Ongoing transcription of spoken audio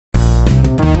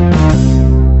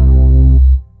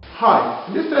Hi,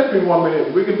 in this next 1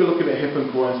 minute we're going to be looking at hip and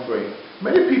groin strain.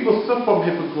 Many people suffer from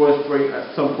hip and groin strain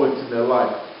at some point in their life.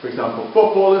 For example,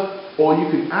 footballers, or you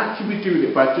can actually be doing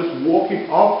it by just walking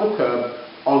off the curb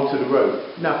onto the road.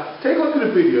 Now, take a look at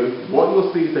the video. What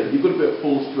you'll see is that you're going to be at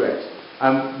full stretch.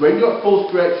 And when you're at full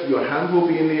stretch, your hand will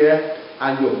be in the air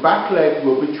and your back leg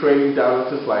will be trailing down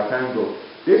at a slight angle.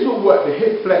 This will work the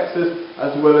hip flexors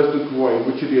as well as the groin,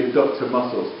 which are the adductor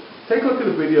muscles. Take a look at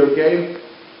the video again.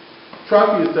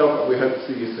 Try for yourself and we hope to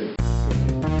see you soon.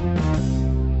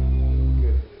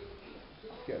 Good.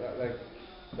 Get that leg,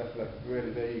 left leg,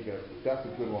 really, there you go. That's a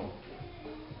good one.